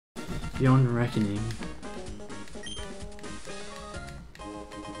Beyond reckoning.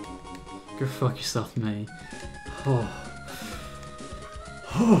 Go fuck yourself, May. Oh.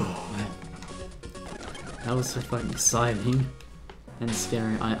 Oh, man. That was so fucking exciting and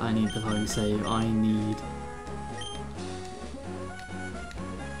scary. I need the fucking save. I need.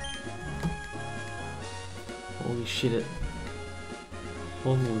 Holy shit it.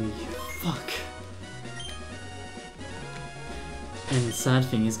 Holy fuck. And the sad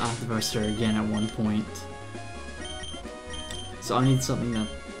thing is I have to burst her again at one point. So I need something that...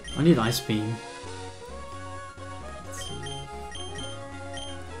 I need Ice Beam. Let's see.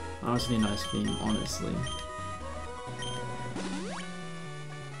 I also need Ice Beam, honestly.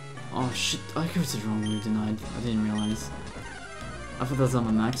 Oh shit, I think it's the wrong move denied. I didn't realize. I thought that was on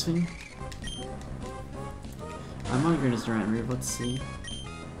my max thing. I might agree as the right move, let's see.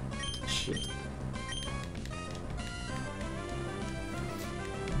 Shit.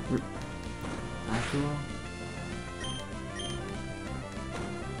 Acro?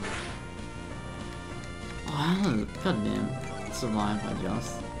 Oh, goddamn. Survived by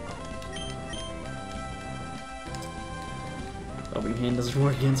just. Helping hand doesn't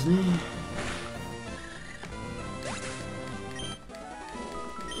work against me.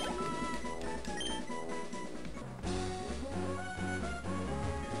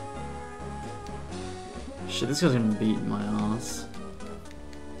 Shit, this guy's gonna beat my ass.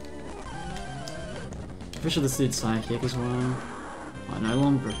 Pretty sure this dude's psychic as well. I no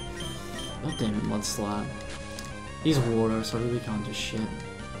longer. God damn it, Mud Slap. He's water, so I really can't do shit.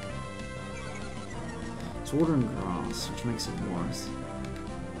 It's water and grass, which makes it worse.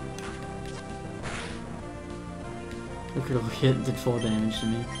 The critical hit did 4 damage to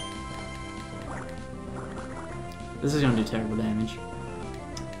me. This is gonna do terrible damage.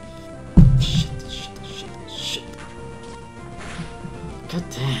 Shit. God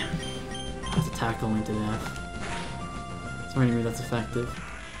damn. I have to tackle him to death. It's the only move that's effective.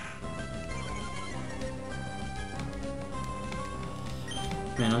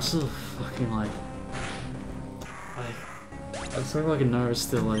 Man, I'm still fucking like I'm so fucking nervous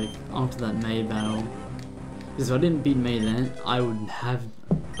still, like, after that May battle. Because if I didn't beat May then, I would have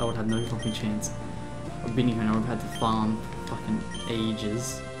no fucking chance of beating her, and I would have had to farm for fucking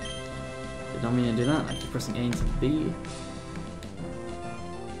ages. But don't mean to do that, I keep pressing A into B.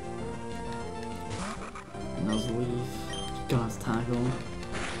 And that was a leaf. Gonna have to tackle.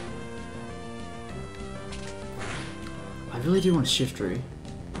 I really do want Shiftry.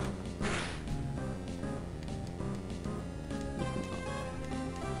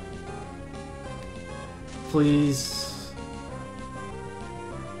 Please.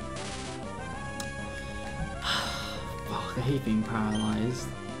 Fuck, I hate being paralyzed.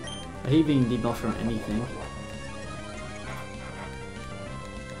 I hate being debuffed from anything.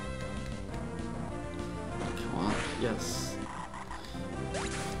 Come on, yes.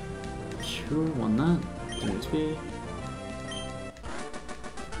 Sure, won that. 2 HP.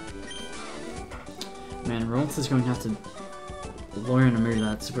 Man, Rolth is going to have to learn a move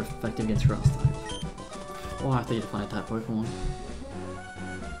that's super effective against Grass type. Or I have to get a fly type Pokemon.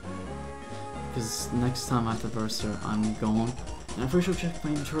 Because next time I have to burst her, I'm gone. And I'm pretty sure check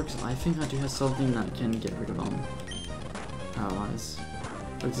my inventory because I think I do have something that can get rid of Paralyze.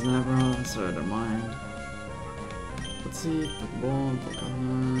 But it's never, so I don't mind. Let's see, Pokeball,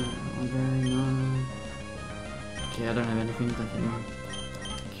 Pokemon, very no. Okay, I don't have anything that can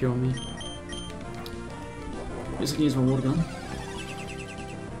cure me. Just gonna use my water gun.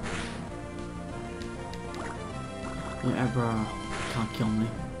 Yeah, Abra can't kill me.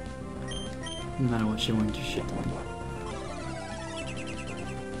 No matter what she wants to shit to me.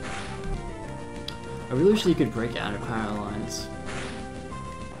 I really wish you could break out of Paralyze.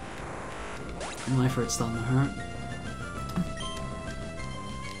 My foot's starting to hurt.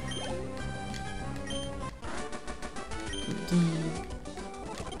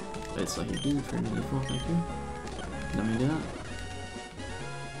 It's like you do it for another 4, thank you. Let me do that.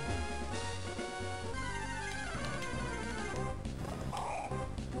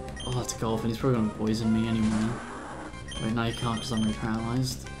 Oh, that's a golf, and he's probably gonna poison me anyway. Wait, now you can't because I'm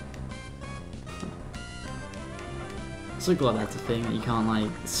paralyzed. I'm so glad that's a thing that you can't like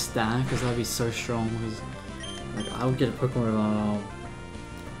stack, because that'd be so strong. Because like I would get a Pokemon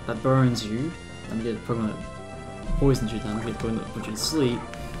that burns you, then get a Pokemon that poisons you, then get a Pokemon that puts you to sleep.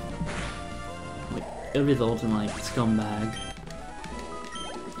 Like it'll be the ultimate like scumbag.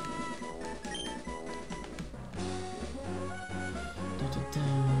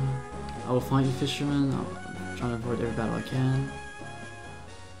 I will fight you, fisherman. I'm trying to avoid every battle I can.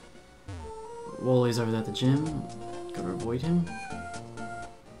 Wally's over there at the gym. Gotta avoid him.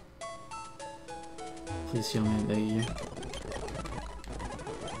 please heal me, I beg you.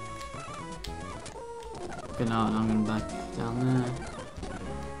 Okay, now I'm gonna back down there.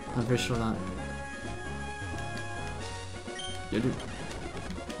 I'm pretty sure that... Yo, dude.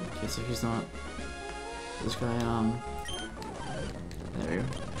 Okay, so he's not... This guy, there we go.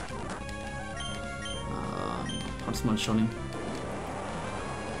 I'll just one-shot him.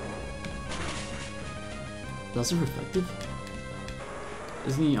 That's effective?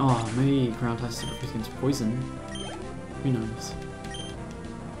 Isn't he? Oh, maybe ground types super against poison. Who knows?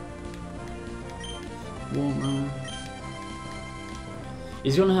 Well,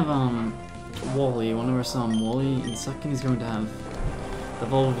 he's gonna have Wally. Whenever some Wally in second, he's going to have the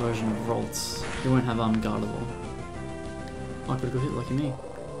evolved version of Ralts. He won't have Gardevoir. Oh, I could go hit lucky me.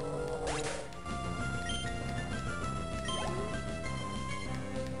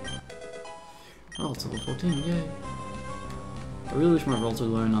 Ralts level 14, yay! I really wish my Ralts would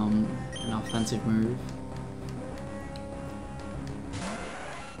learn an offensive move.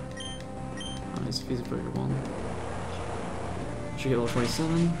 Nice, he's a pretty good one. Should get level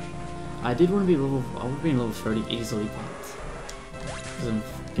 27. I did want to be level. I would be in level 30 easily, but because I'm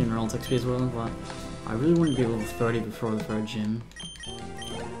getting Ralts XP as well. But I really want to be level 30 before the third gym.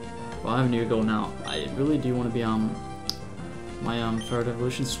 Well, I have a new goal now. I really do want to be my third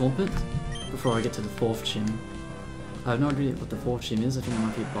evolution Swampert before I get to the fourth gym. I have no idea what the fourth gym is. I think it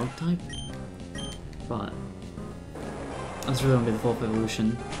might be a bug type, but that's really gonna be the fourth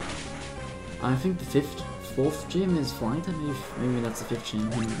evolution. I think the fourth gym is flying type. Maybe that's the fifth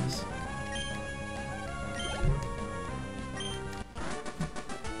gym. Who knows?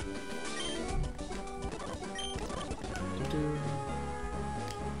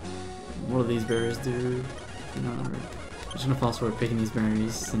 What do these berries do? No, I'm just gonna fast forward picking these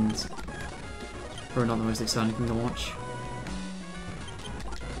berries since probably not the most exciting thing to watch.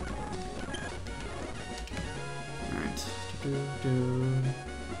 Alright.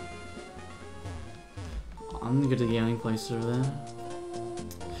 I'm gonna go to the gaming place over there.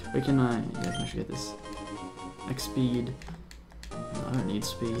 Wait, can I? Yeah, I should get this. X speed. No, I don't need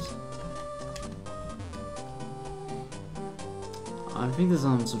speed. I think there's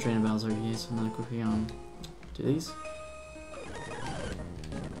some training battles over here, so I'm gonna quickly do these.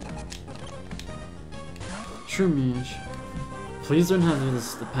 Shroomish. Please don't have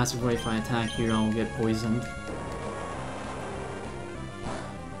this the passive way if I attack you, I'll get poisoned.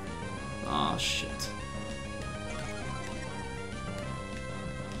 Ah, shit.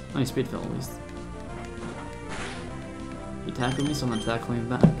 Nice speed fell at least. He tackled me, so I'm gonna tackle him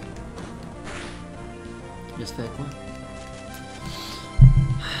back. Just tackle.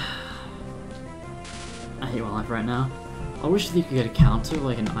 I hate my life right now. I wish they could get a counter,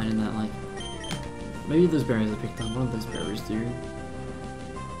 like an item that, like, maybe those berries I picked up. What do those berries do?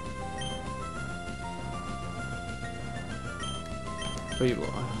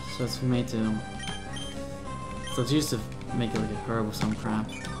 So it's made to. So it's used to make it like a herb or some crap.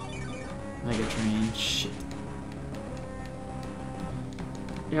 Mega Train. Shit.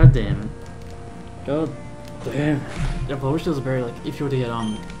 God damn it. God damn it. Yeah, but I wish there was a berry, like, if you were to get,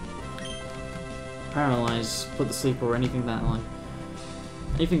 paralyzed, put to sleep, or anything that, like,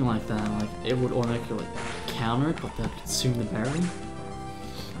 anything like that, like, it would automatically, like, counter it, but that would consume the berry.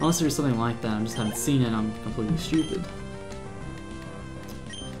 Unless there's something like that, I just haven't seen it, and I'm completely stupid.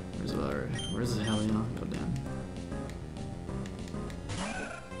 Where's the hell, God damn.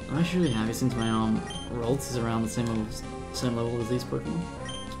 I'm actually really happy since my, Ralts is around the same level as these Pokemon.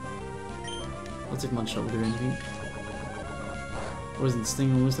 I'll take my shot, will do anything. Wasn't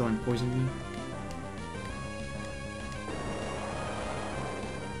Sting almost, they won't poison me.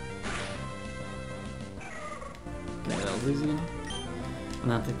 Okay, that was easy. I'm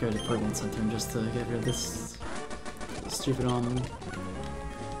gonna have to go to Pokemon Center just to get rid of this stupid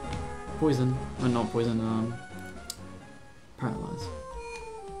poison. Well, not poison, paralyze.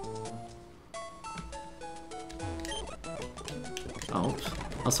 Oh, oops.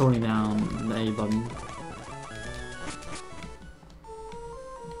 I was holding down the A button.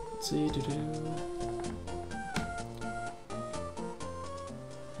 Let's see,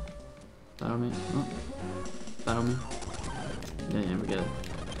 Battle me. Oh. Battle me. Yeah, we get it.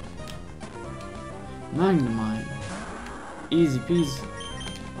 Magnemite. Easy peasy.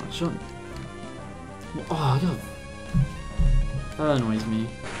 One shot. Oh, God. That annoys me.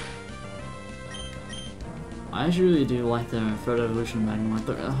 I actually really do like the third evolution of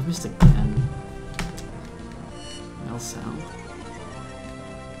Magnemite. I missed again. Sound.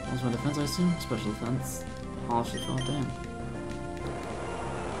 What was my defense, I assume? Special defense. Harsh defense, damn.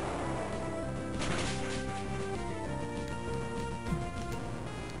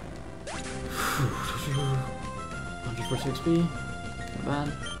 140 XP, not bad.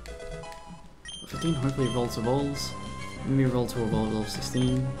 15, hopefully roll to evolves. Maybe roll to evolve level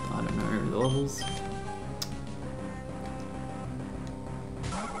 16, I don't know the levels.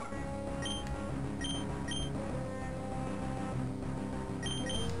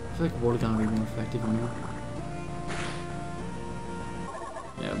 I feel like water gun would be more effective on you.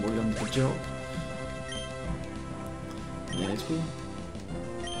 Yeah, water gun's a good job. Yeah, XP.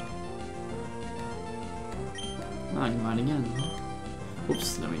 I can mine again.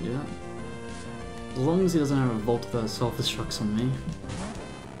 Oops, let me do that. As long as he doesn't have a Volt of self-destructs on me.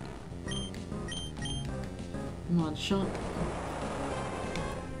 Mud shot.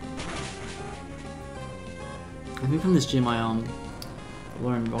 I think from this gym I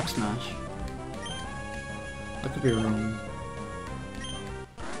learned Rock Smash. I could be wrong.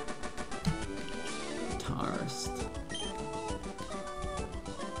 Tarst.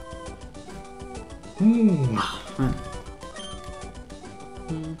 Ooh.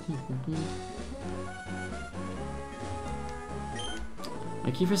 I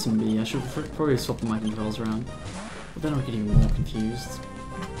keep pressing B. I should probably swap my controls around, but then I'll get even more confused.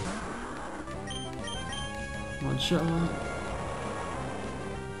 One shot.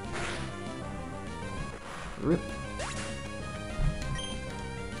 Rip.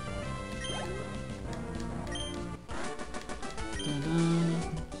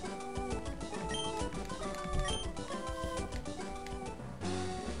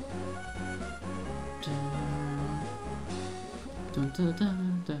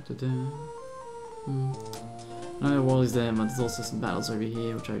 I know Wally's there, but there's also some battles over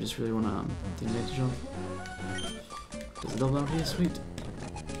here, which I just really want to take advantage of. There's a double out here, sweet.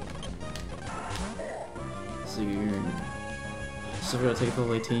 So we gotta take it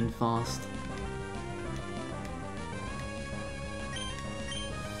level 18 fast.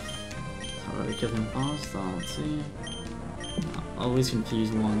 How do I kill him fast? Let's see. I'll at least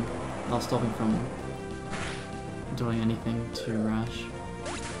confuse one. I'll stop him from doing anything too rash.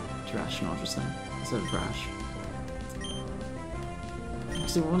 Too rational, just saying. Instead of rash.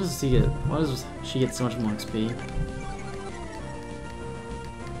 Actually, what does he get? Why does she get so much more XP?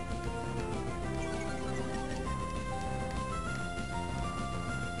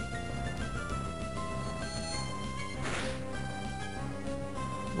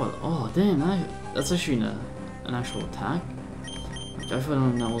 What? Oh, damn! That's actually an actual attack. Like, I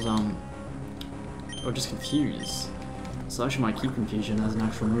thought that was or just confused. So actually might keep confusion as an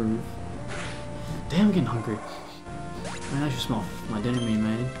actual move. Damn, I'm getting hungry. Man, I should smell my dinner being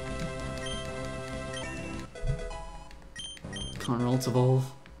made. Can't roll to evolve.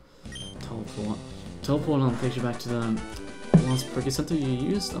 Teleport. Teleport and takes you back to the last Breaker Center you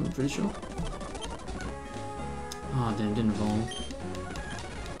used, I'm pretty sure. Oh damn, didn't evolve.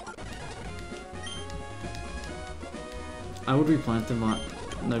 I would replant them, but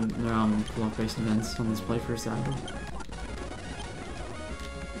no block-based events on this playthrough, sadly.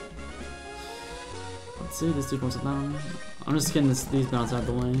 Let's see, this dude wants to battle me. I'm just getting these battles out of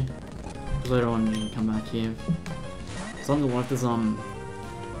the way. Because later on you can come back here. So I'm gonna work this I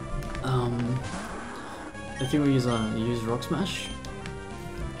think we use Rock Smash.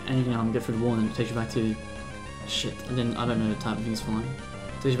 And you can get through the wall and it takes you back to shit. I don't know the type of things flying.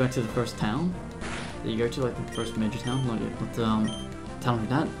 It takes you back to the first town that you go to, like the first major town, like town like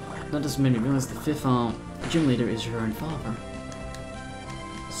that. That just made me realize the 5th gym leader is your own father.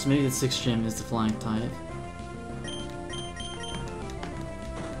 So maybe the 6th gym is the flying type.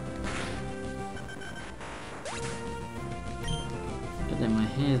 But then my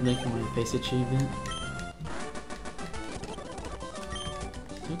hair is making my face achievement.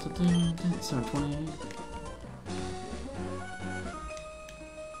 728.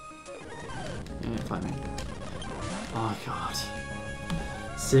 Yeah, fight me. Oh god.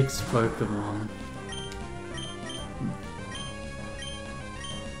 6 Pokemon.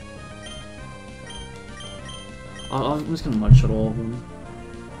 I'm just gonna mud shot all of them.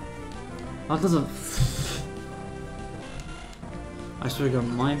 That doesn't. I swear to God,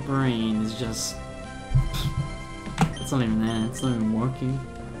 my brain is just. It's not even there. It's not even working.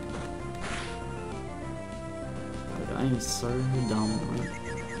 Like, I am so dumb. Right?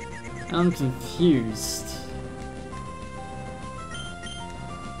 I'm confused.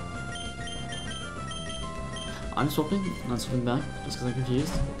 I'm swapping, not swapping back, just because I'm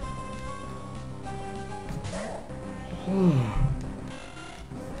confused.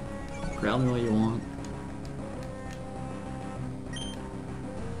 Grab me what you want.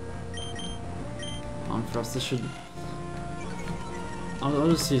 On for us, this should. I'll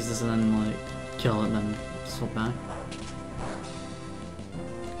just use this and then like kill it and then swap back.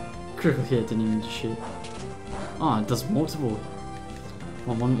 Critical hit didn't even do shit. Oh, it does multiple.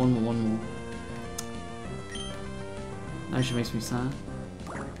 One more. That actually makes me sad.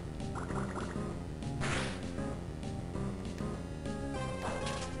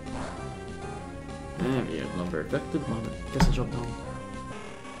 There we go, not very effective, but I guess I dropped down.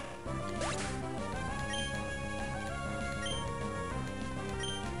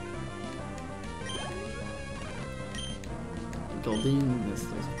 Goldine, there's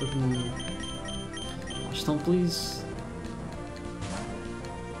Pokemon. Stomp, please.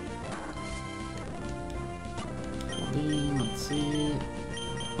 Goldine, let's see.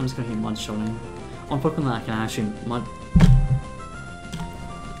 I'm just gonna keep mud shotting. On Pokemon that I can actually mud.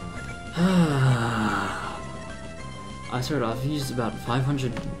 I swear I've used about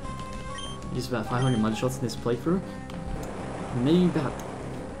 500 mud shots in this playthrough. Maybe about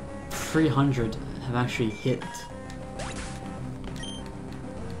 300 have actually hit.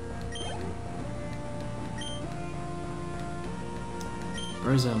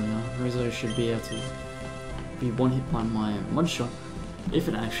 Rosalia should be able to be one hit by my mud shot if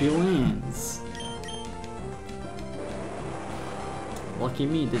it actually lands. Lucky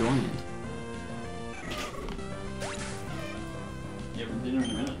me, it did land. Yeah, we're dinner in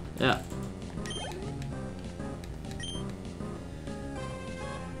a minute. Yeah.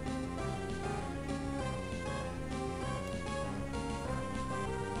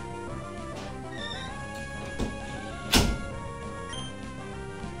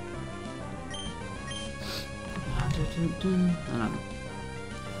 I don't know.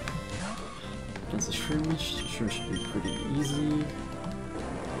 Against the Shroom should be pretty easy.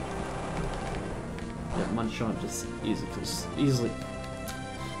 Yeah, mud shot just easy, cause easily.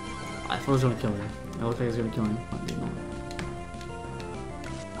 I thought I was gonna kill him. It looked like I was gonna kill him, but I did not.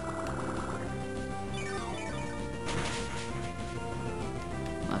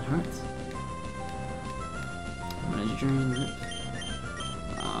 That hurts. Energy drain, rip.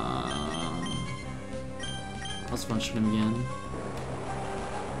 Let's one-shot him again.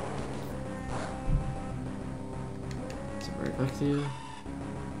 It's very effective.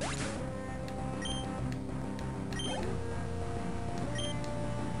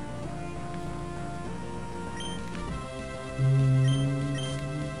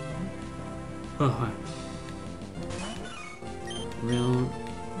 Oh, hi. Real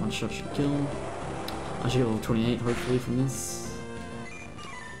one-shot should kill. I should get level 28 hopefully from this.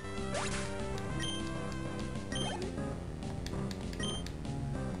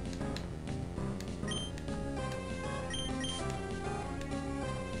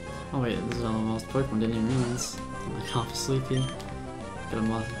 Oh wait, this is another last Pokemon, didn't even realize. I'm like half asleep here. Get a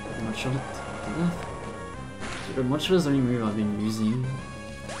mud shot to death. Pretty much the only move I've been using.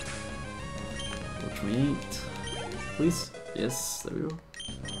 28. Please? Yes, there we go.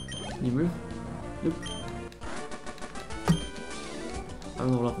 New move? Nope. I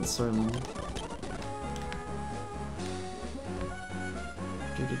haven't leveled up in so long.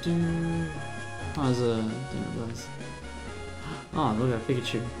 Oh, there's a dinner guys. Oh, look at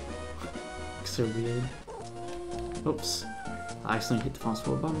Pikachu. Looks so weird. Oops. I accidentally hit the fast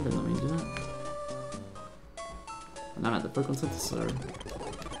forward button, didn't let me do that. And I'm at the Pokemon Center, so...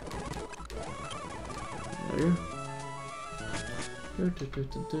 There.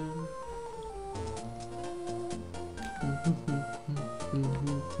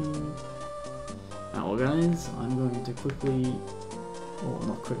 Now, well guys, I'm going to quickly... Well,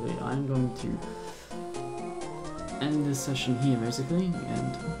 not quickly, I'm going to end this session here, basically,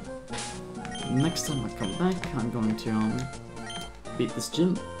 and next time I come back, I'm going to beat this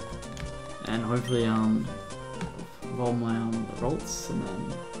gym, and hopefully roll my rolls, and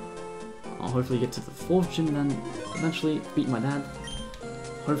then I'll hopefully get to the 4th gym, and then eventually beat my dad.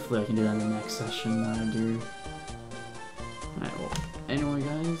 Hopefully I can do that in the next session that I do. Alright, well, anyway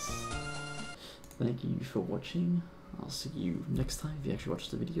guys, thank you for watching. I'll see you next time if you actually watch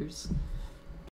the videos.